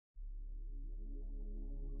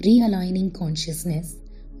Realigning Consciousness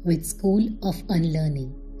with School of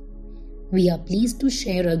Unlearning. We are pleased to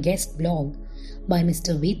share a guest blog by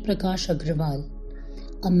Mr. Ved Prakash Agrawal,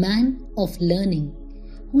 a man of learning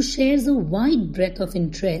who shares a wide breadth of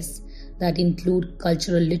interests that include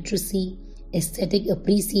cultural literacy, aesthetic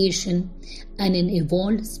appreciation, and an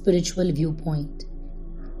evolved spiritual viewpoint.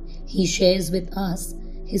 He shares with us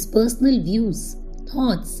his personal views,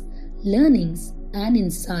 thoughts, learnings, and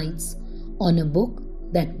insights on a book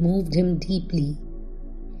that moved him deeply.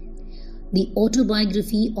 The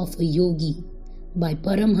Autobiography of a Yogi by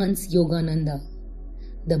Paramhans Yogananda,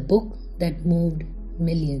 the book that moved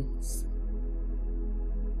millions.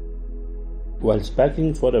 Whilst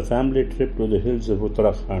packing for a family trip to the hills of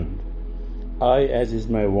Uttarakhand, I, as is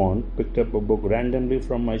my wont, picked up a book randomly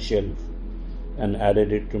from my shelf and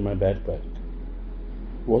added it to my backpack.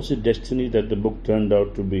 Was it destiny that the book turned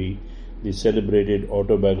out to be the celebrated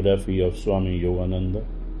autobiography of Swami Yogananda?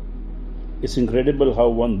 It's incredible how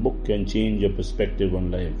one book can change your perspective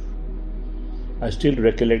on life. I still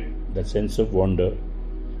recollect that sense of wonder,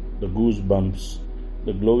 the goosebumps,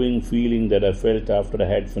 the glowing feeling that I felt after I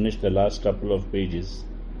had finished the last couple of pages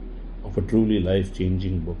of a truly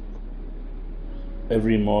life-changing book.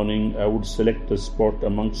 Every morning I would select a spot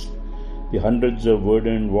amongst the hundreds of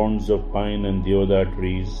verdant wands of pine and deodar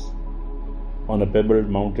trees on a pebbled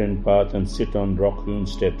mountain path and sit on rock-hewn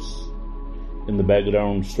steps. In the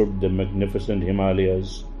background stood the magnificent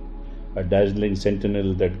Himalayas, a dazzling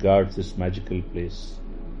sentinel that guards this magical place.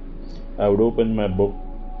 I would open my book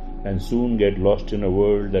and soon get lost in a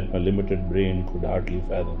world that my limited brain could hardly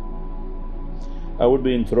fathom. I would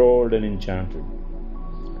be enthralled and enchanted.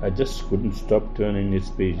 I just couldn't stop turning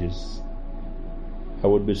its pages. I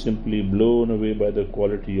would be simply blown away by the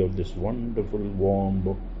quality of this wonderful, warm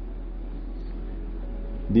book.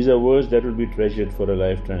 These are words that will be treasured for a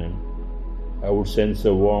lifetime. I would sense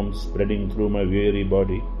a warmth spreading through my weary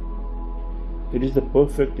body. It is the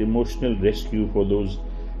perfect emotional rescue for those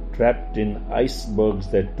trapped in icebergs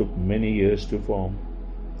that took many years to form.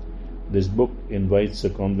 This book invites a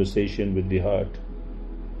conversation with the heart.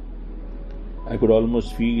 I could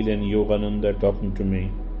almost feel an Yogananda talking to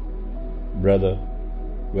me. Brother,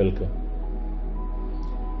 welcome.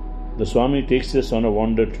 The Swami takes us on a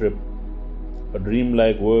wander trip, a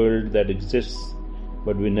dreamlike world that exists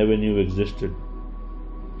but we never knew existed.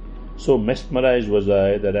 So mesmerized was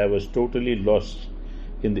I that I was totally lost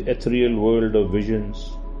in the ethereal world of visions,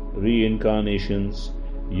 reincarnations,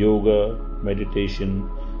 yoga, meditation,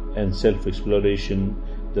 and self-exploration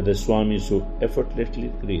that the Swami so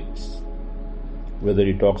effortlessly creates. Whether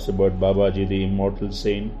he talks about Babaji the immortal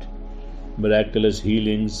saint, miraculous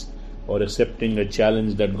healings, or accepting a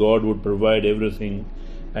challenge that God would provide everything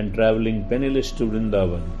and travelling penniless to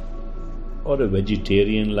Vrindavan, or a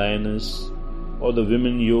vegetarian lioness, or the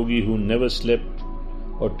women yogi who never slept,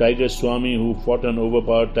 or Tiger Swami who fought on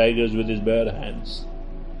overpowered tigers with his bare hands,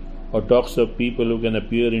 or talks of people who can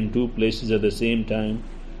appear in two places at the same time,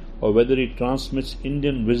 or whether he transmits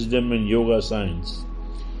Indian wisdom and yoga science,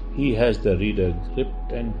 he has the reader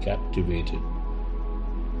gripped and captivated.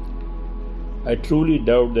 I truly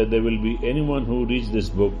doubt that there will be anyone who reads this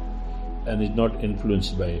book and is not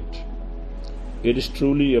influenced by it. It is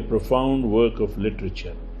truly a profound work of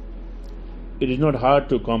literature. It is not hard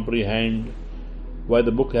to comprehend why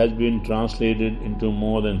the book has been translated into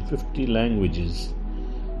more than 50 languages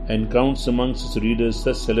and counts amongst its readers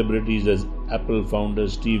such celebrities as Apple founder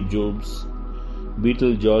Steve Jobs,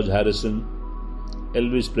 Beatle George Harrison,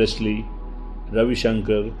 Elvis Presley, Ravi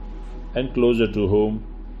Shankar, and closer to home,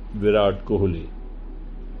 Virat Kohli.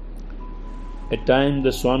 At times,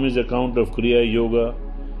 the Swami's account of Kriya Yoga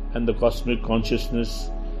and the cosmic consciousness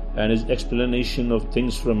and his explanation of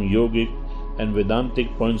things from yogic and Vedantic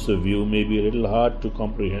points of view may be a little hard to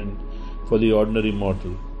comprehend for the ordinary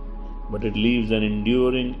mortal, but it leaves an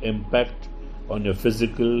enduring impact on your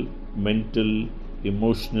physical, mental,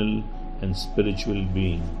 emotional, and spiritual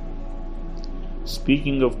being.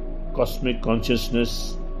 Speaking of cosmic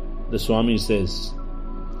consciousness, the Swami says,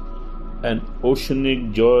 "An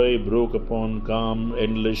oceanic joy broke upon calm,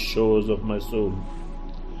 endless shores of my soul.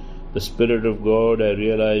 The Spirit of God I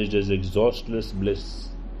realized as exhaustless bliss.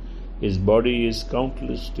 His body is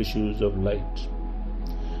countless tissues of light."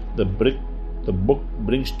 The book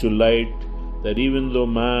brings to light that even though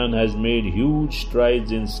man has made huge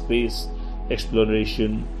strides in space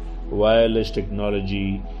exploration, wireless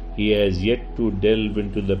technology, he has yet to delve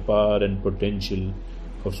into the power and potential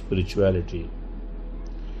of spirituality.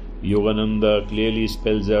 Yogananda clearly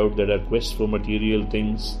spells out that our quest for material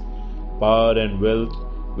things, power and wealth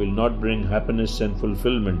will not bring happiness and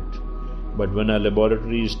fulfillment, but when our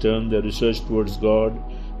laboratories turn their research towards God,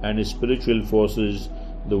 and his spiritual forces,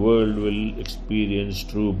 the world will experience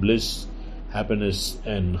true bliss, happiness,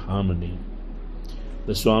 and harmony.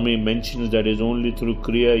 The Swami mentions that it is only through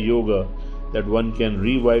Kriya Yoga that one can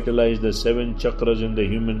revitalize the 7 chakras in the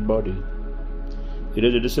human body. It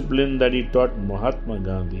is a discipline that he taught Mahatma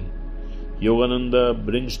Gandhi. Yogananda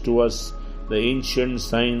brings to us the ancient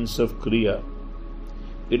science of Kriya.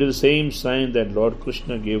 It is the same science that Lord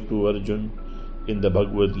Krishna gave to Arjun in the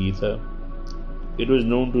Bhagavad Gita. It was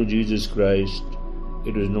known to Jesus Christ.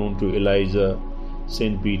 It was known to Elijah,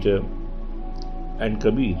 Saint Peter, and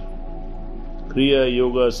Kabir. Kriya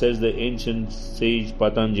Yoga, says the ancient sage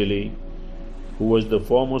Patanjali, who was the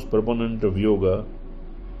foremost proponent of yoga,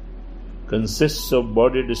 consists of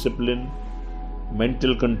body discipline,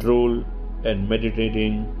 mental control, and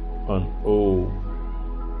meditating on Om.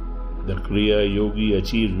 The Kriya Yogi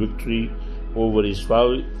achieves victory over his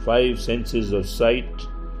five senses of sight,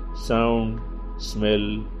 sound,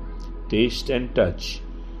 smell, taste, and touch,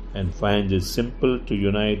 and finds it simple to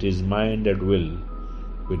unite his mind at will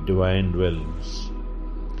with divine realms.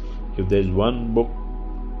 If there is one book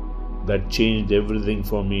that changed everything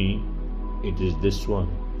for me, it is this one.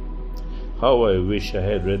 How I wish I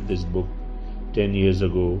had read this book 10 years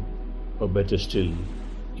ago, or better still,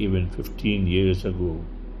 even 15 years ago.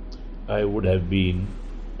 I would have been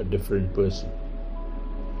a different person.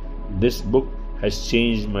 This book has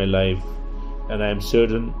changed my life, and I am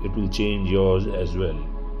certain it will change yours as well.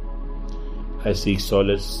 I seek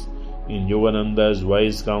solace in Yogananda's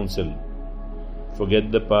wise counsel.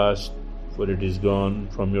 Forget the past, for it is gone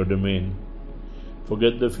from your domain.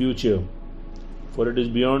 Forget the future, for it is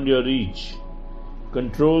beyond your reach.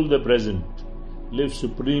 Control the present. Live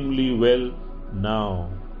supremely well now.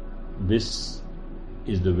 This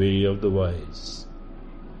is the way of the wise.